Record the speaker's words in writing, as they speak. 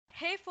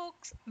Hey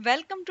folks,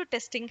 welcome to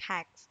Testing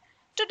Hacks.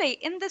 Today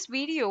in this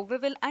video we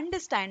will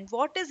understand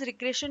what is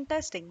regression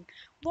testing,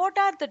 what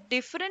are the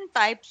different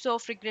types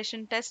of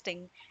regression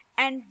testing,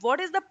 and what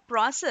is the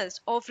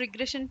process of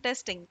regression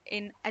testing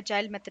in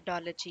Agile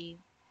methodology.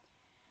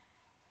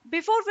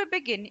 Before we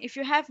begin, if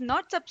you have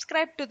not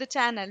subscribed to the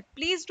channel,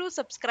 please do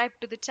subscribe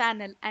to the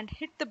channel and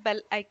hit the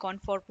bell icon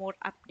for more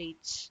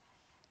updates.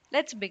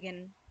 Let's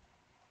begin.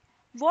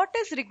 What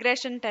is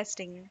regression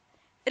testing?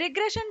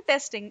 Regression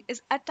testing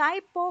is a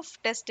type of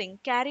testing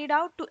carried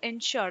out to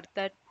ensure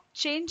that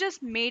changes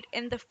made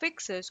in the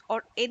fixes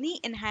or any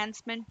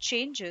enhancement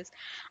changes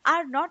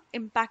are not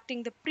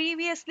impacting the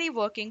previously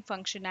working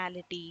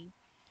functionality.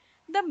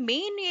 The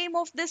main aim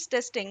of this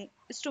testing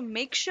is to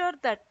make sure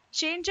that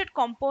changed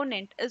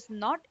component is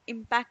not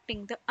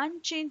impacting the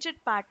unchanged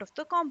part of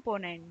the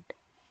component.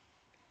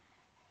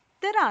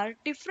 There are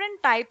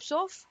different types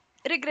of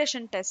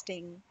regression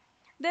testing.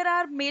 There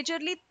are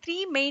majorly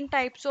three main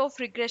types of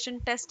regression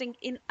testing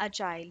in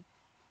Agile.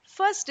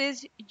 First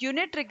is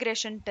unit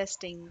regression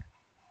testing.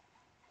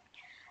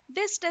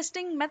 This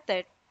testing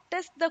method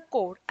tests the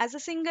code as a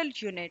single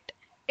unit.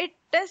 It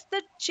tests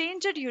the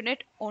changed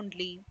unit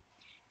only.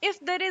 If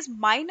there is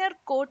minor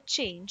code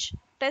change,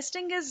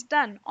 testing is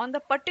done on the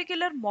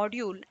particular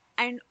module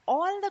and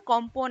all the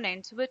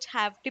components which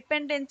have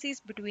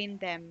dependencies between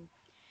them.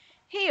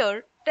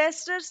 Here,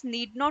 testers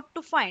need not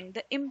to find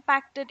the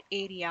impacted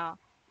area.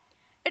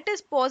 It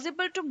is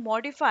possible to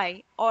modify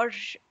or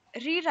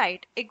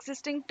rewrite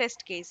existing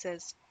test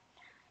cases.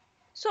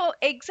 So,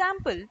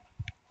 example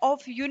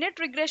of unit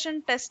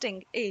regression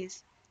testing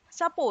is,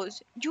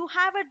 suppose you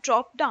have a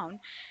drop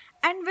down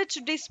and which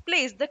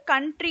displays the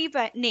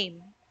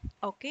name.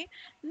 Okay,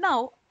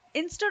 now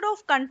instead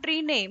of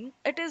country name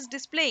it is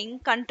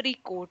displaying country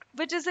code,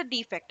 which is a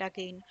defect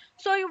again.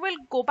 So you will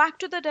go back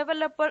to the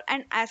developer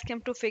and ask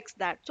him to fix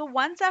that. So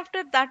once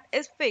after that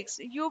is fixed,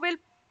 you will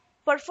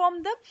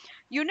perform the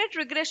unit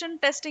regression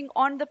testing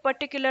on the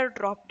particular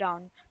drop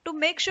down to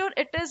make sure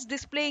it is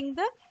displaying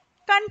the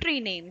country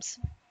names.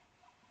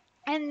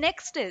 And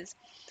next is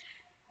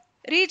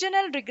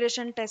regional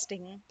regression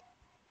testing.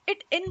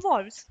 It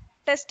involves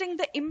testing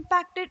the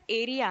impacted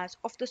areas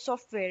of the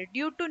software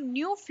due to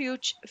new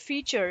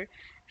feature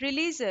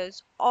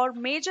releases or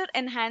major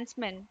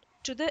enhancement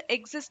to the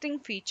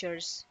existing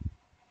features.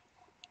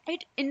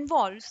 It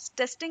involves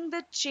testing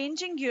the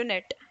changing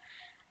unit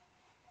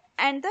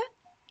and the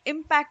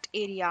impact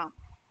area.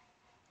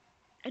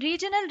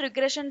 Regional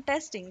regression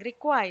testing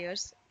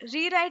requires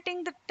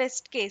rewriting the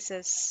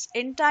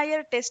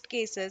entire test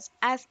cases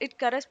as it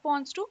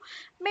corresponds to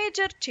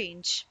major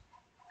change.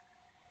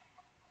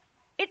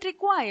 It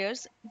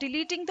requires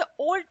deleting the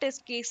old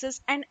test cases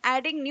and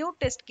adding new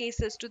test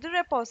cases to the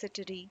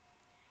repository.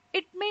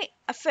 It may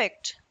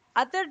affect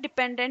other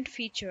dependent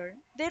feature.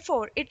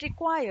 Therefore, it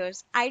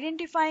requires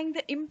identifying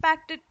the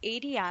impacted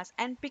areas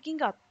and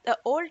picking up the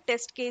old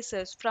test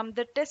cases from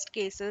the test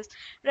cases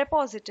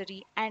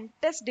repository and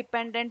test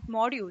dependent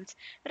modules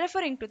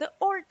referring to the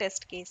old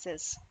test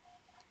cases.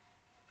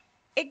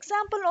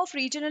 Example of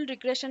regional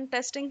regression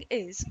testing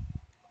is,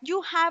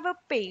 you have a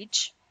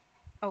page,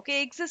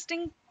 okay,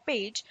 existing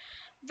page,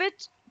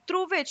 which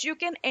through which you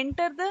can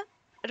enter the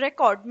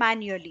record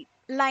manually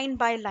line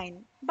by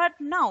line, but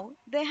now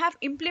they have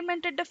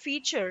implemented the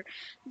feature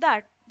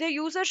that the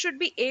user should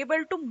be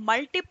able to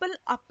multiple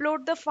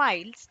upload the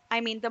files,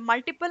 the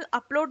multiple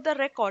upload the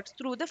records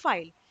through the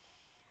file.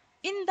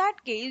 In that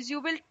case, you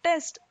will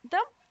test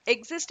the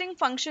existing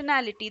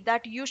functionality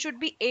that you should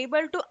be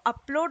able to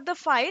upload the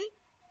file,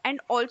 and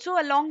also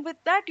along with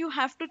that you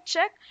have to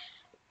check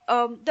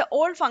the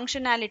old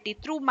functionality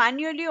through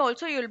manually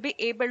also you'll be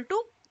able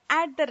to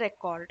add the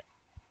record.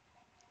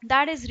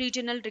 That is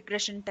regional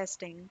regression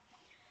testing.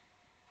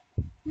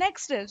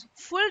 Next is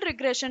full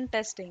regression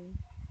testing.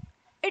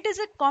 It is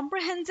a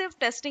comprehensive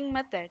testing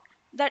method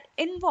that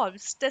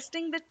involves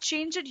testing the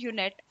changed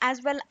unit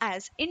as well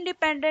as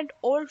independent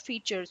old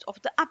features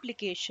of the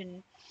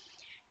application.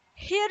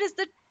 Here is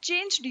the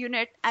changed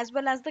unit as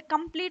well as the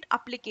complete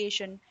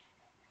application,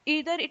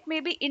 either it may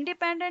be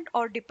independent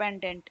or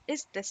dependent,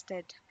 is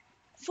tested.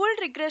 Full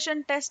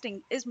regression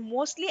testing is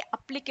mostly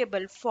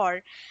applicable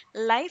for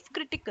life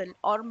critical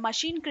or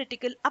machine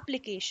critical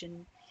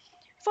application.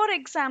 For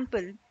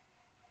example,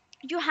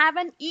 you have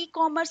an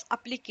e-commerce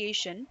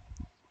application.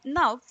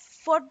 Now,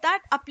 for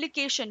that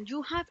application,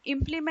 you have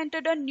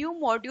implemented a new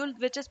module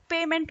which is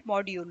payment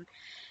module.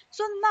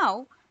 So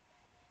now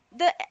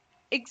the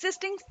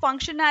existing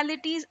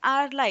functionalities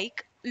are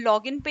like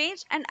login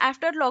page, and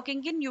after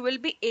logging in you will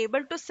be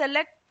able to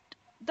select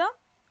the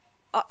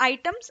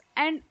items,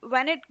 and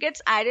when it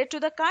gets added to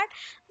the cart,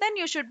 then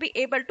you should be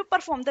able to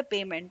perform the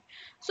payment.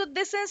 So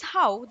this is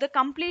how the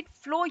complete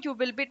flow you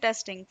will be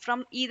testing,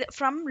 from either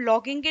from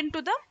logging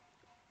into the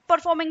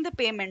performing the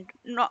payment,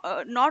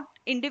 not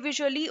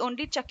individually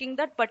only checking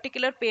that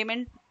particular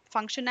payment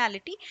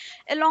functionality.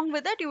 Along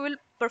with that you will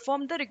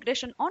perform the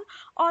regression on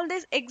all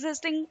these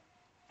existing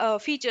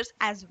features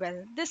as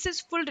well. This is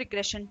full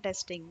regression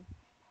testing.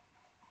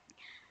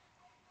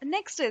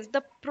 Next is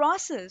the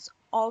process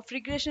of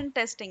regression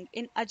testing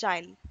in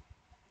Agile.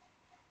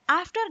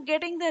 After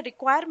getting the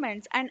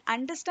requirements and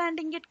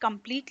understanding it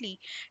completely,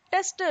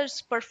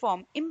 testers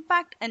perform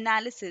impact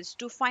analysis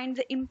to find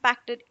the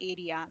impacted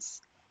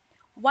areas.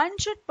 One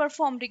should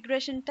perform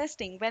regression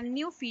testing when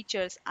new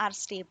features are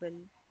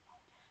stable.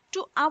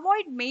 To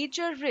avoid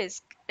major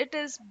risk, it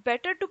is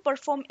better to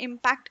perform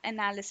impact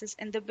analysis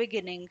in the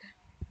beginning.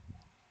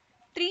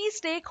 Three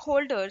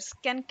stakeholders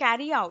can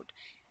carry out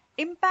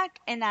impact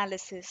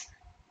analysis: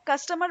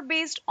 customer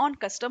based on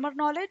customer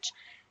knowledge,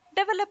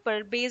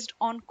 developer based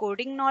on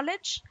coding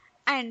knowledge,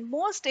 and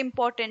most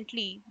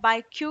importantly,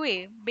 by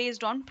QA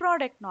based on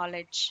product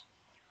knowledge.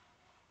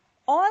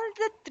 All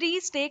the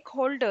three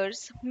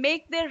stakeholders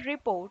make their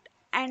report,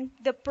 and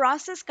the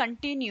process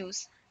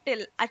continues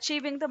till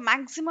achieving the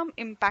maximum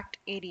impact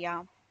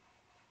area.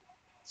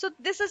 So,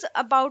 this is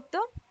about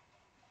the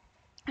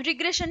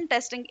regression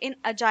testing in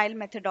agile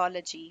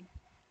methodology.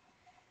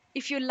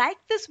 If you like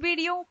this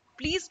video,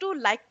 please do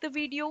like the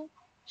video,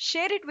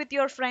 share it with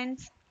your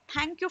friends.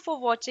 Thank you for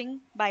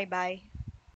watching. Bye bye.